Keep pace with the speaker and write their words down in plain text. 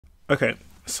Okay,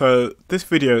 so this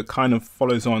video kind of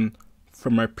follows on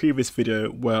from my previous video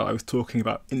where I was talking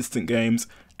about instant games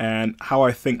and how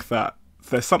I think that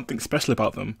there's something special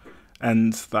about them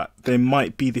and that they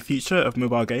might be the future of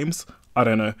mobile games. I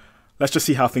don't know. Let's just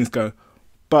see how things go.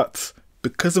 But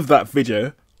because of that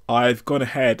video, I've gone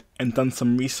ahead and done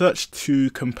some research to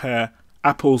compare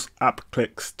Apple's app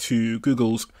clicks to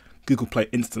Google's Google Play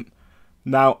Instant.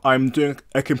 Now, I'm doing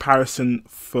a comparison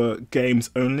for games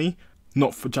only,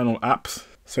 not for general apps,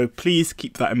 so please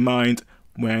keep that in mind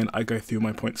when I go through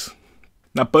my points.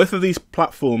 Now, both of these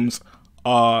platforms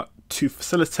are to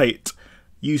facilitate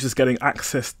users getting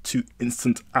access to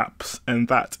instant apps, and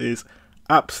that is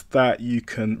apps that you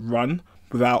can run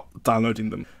without downloading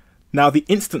them. Now, the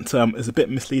instant term is a bit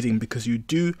misleading because you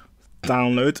do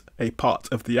download a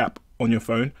part of the app on your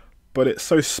phone, but it's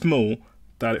so small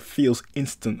that it feels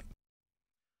instant.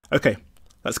 Okay,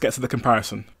 let's get to the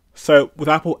comparison. So with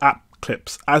Apple App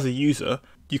Clips, as a user,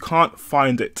 you can't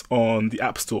find it on the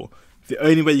App Store. The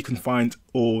only way you can find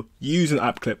or use an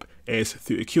app clip is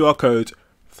through a QR code,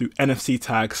 through NFC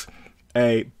tags,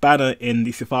 a banner in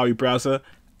the Safari browser,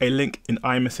 a link in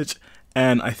iMessage,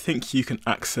 and I think you can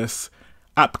access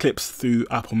app clips through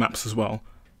Apple Maps as well.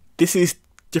 This is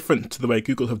different to the way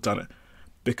Google have done it,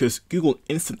 because Google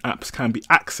Instant Apps can be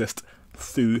accessed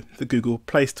through the Google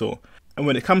Play Store. And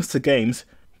when it comes to games,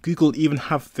 Google even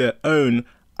have their own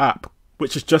app,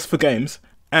 which is just for games,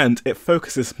 and it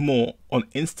focuses more on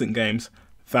instant games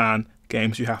than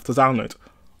games you have to download.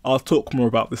 I'll talk more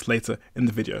about this later in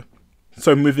the video.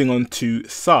 So moving on to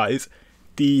size,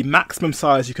 the maximum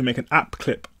size you can make an app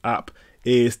clip app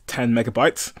is 10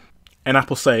 megabytes. And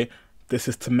Apple say this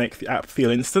is to make the app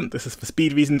feel instant, this is for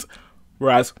speed reasons,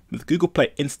 whereas with Google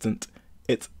Play Instant,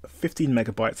 it's 15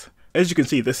 megabytes. As you can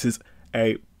see, this is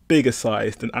a bigger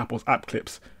size than Apple's app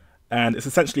clips, and it's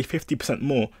essentially 50%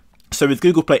 more. So with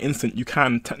Google Play Instant, you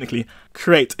can technically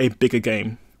create a bigger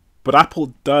game, but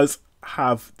Apple does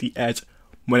have the edge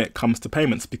when it comes to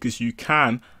payments, because you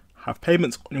can have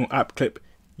payments on your app clip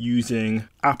using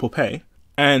Apple Pay,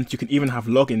 and you can even have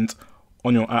logins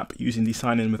on your app using the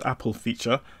sign in with Apple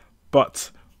feature. But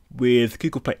with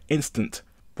Google Play Instant,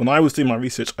 when I was doing my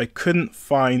research, I couldn't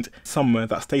find somewhere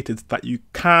that stated that you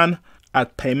can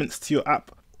add payments to your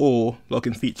app or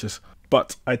login features.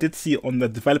 But I did see on the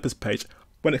developers page,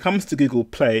 when it comes to Google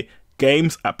Play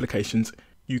games applications,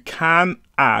 you can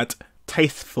add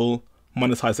tasteful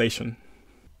monetization.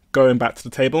 Going back to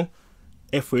the table,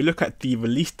 if we look at the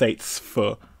release dates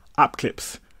for app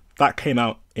clips, that came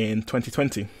out in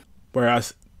 2020,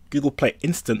 whereas Google Play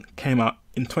Instant came out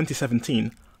in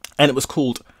 2017, and it was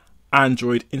called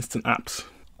Android Instant Apps.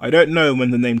 I don't know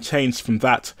when the name changed from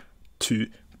that to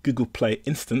Google Play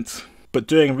Instant, but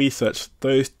doing research,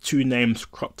 those two names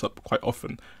cropped up quite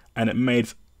often, and it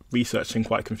made researching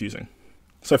quite confusing.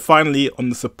 So finally, on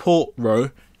the support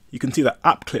row, you can see that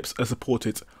app clips are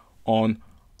supported on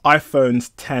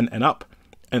iPhones 10 and up,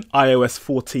 and iOS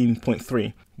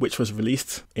 14.3, which was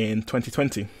released in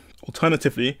 2020.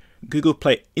 Alternatively, Google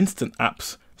Play Instant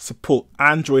Apps support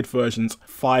Android versions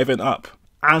 5 and up.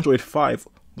 Android 5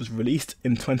 was released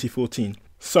in 2014.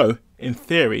 So, in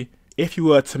theory, if you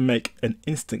were to make an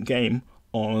instant game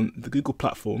on the Google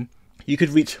platform, you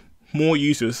could reach more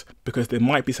users, because there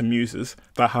might be some users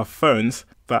that have phones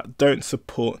that don't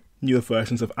support newer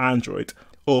versions of Android,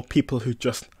 or people who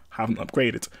just haven't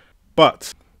upgraded.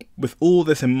 But with all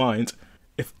this in mind,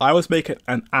 if I was making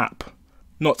an app,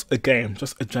 not a game,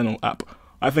 just a general app,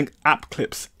 I think app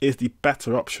clips is the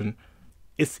better option.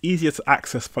 It's easier to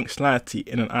access functionality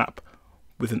in an app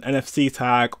with an NFC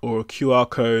tag or a QR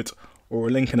code or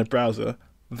a link in a browser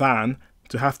than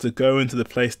to have to go into the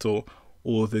Play Store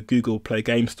or the Google Play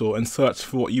Game Store and search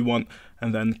for what you want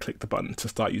and then click the button to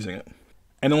start using it.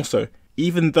 And also,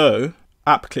 even though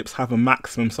app clips have a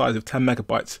maximum size of 10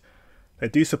 megabytes, they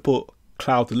do support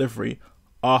cloud delivery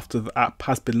after the app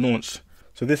has been launched.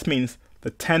 So this means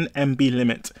the 10 MB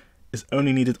limit is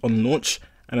only needed on launch,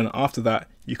 and then after that,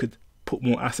 you could put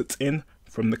more assets in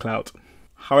from the cloud.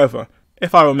 However,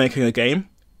 if I were making a game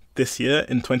this year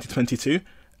in 2022,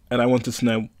 and I wanted to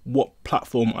know what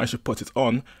platform I should put it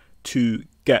on to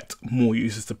get more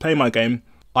users to play my game,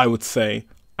 I would say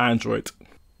Android.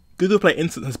 Google Play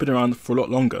Instant has been around for a lot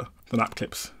longer than app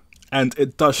clips, and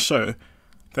it does show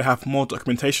they have more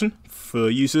documentation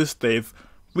for users. They've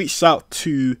reached out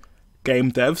to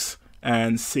game devs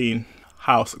and seen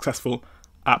how successful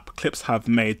app clips have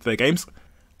made their games.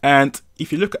 And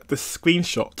if you look at the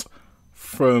screenshot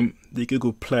from the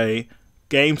Google Play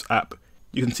Games app,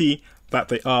 you can see that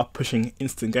they are pushing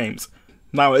instant games.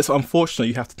 Now, it's unfortunate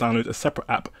you have to download a separate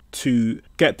app to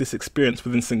get this experience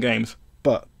with instant games,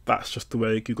 but that's just the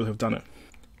way Google have done it.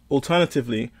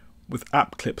 Alternatively, with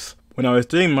app clips, when I was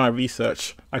doing my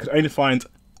research, I could only find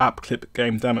app clip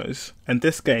game demos, and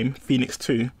this game, Phoenix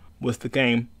 2, was the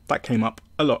game that came up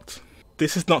a lot.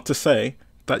 This is not to say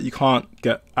that you can't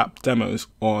get app demos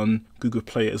on Google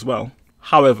Play as well.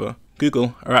 However,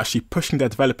 Google are actually pushing their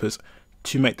developers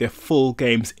to make their full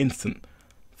games instant,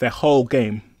 their whole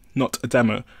game, not a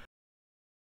demo.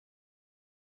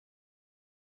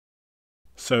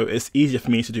 So it's easier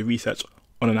for me to do research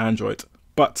on an Android.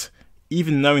 But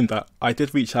even knowing that, I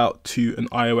did reach out to an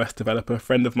iOS developer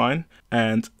friend of mine,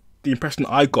 and the impression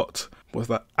I got was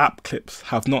that app clips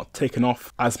have not taken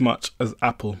off as much as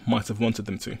Apple might have wanted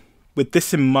them to. With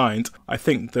this in mind, I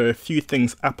think there are a few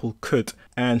things Apple could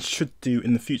and should do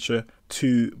in the future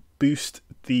to boost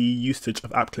the usage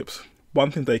of app clips.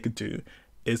 One thing they could do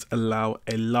is allow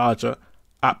a larger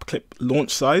app clip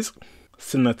launch size,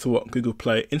 similar to what Google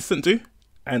Play Instant do.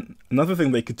 And another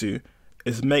thing they could do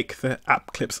is make their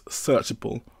app clips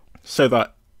searchable, so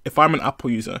that if I'm an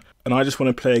Apple user and I just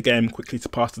want to play a game quickly to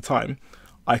pass the time,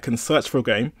 I can search for a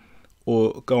game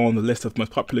or go on the list of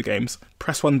most popular games,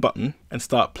 press one button and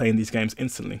start playing these games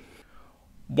instantly.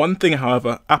 One thing,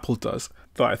 however, Apple does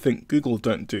that I think Google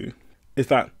don't do is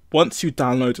that once you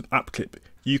download an app clip,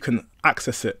 you can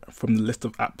access it from the list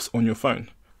of apps on your phone,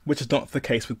 which is not the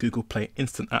case with Google Play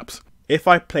Instant apps. If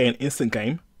I play an instant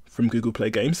game from Google Play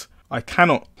Games, I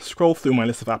cannot scroll through my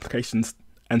list of applications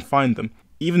and find them.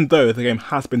 Even though the game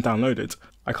has been downloaded,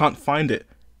 I can't find it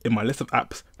in my list of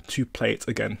apps to play it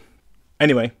again.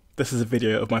 Anyway, this is a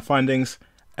video of my findings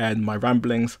and my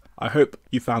ramblings. I hope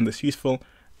you found this useful,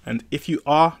 and if you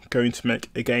are going to make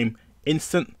a game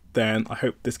instant, then I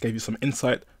hope this gave you some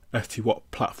insight as to what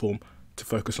platform to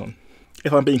focus on.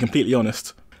 If I'm being completely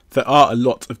honest, there are a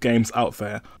lot of games out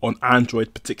there on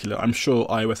Android particular. I'm sure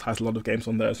iOS has a lot of games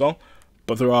on there as well,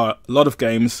 but there are a lot of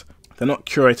games, they're not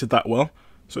curated that well,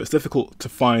 so it's difficult to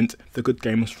find the good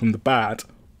games from the bad.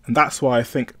 And that's why I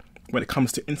think when it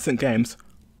comes to instant games,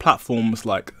 platforms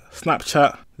like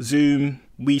Snapchat, Zoom,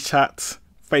 WeChat,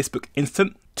 Facebook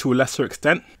Instant, to a lesser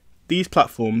extent, these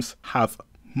platforms have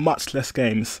much less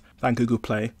games than Google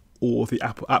Play or the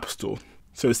Apple App Store.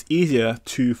 So it's easier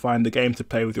to find a game to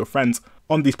play with your friends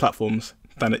on these platforms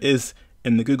than it is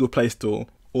in the Google Play Store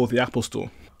or the Apple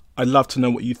Store. I'd love to know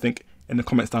what you think in the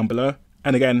comments down below.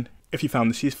 And again, if you found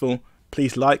this useful,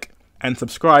 please like and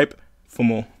subscribe for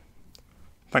more.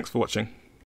 Thanks for watching.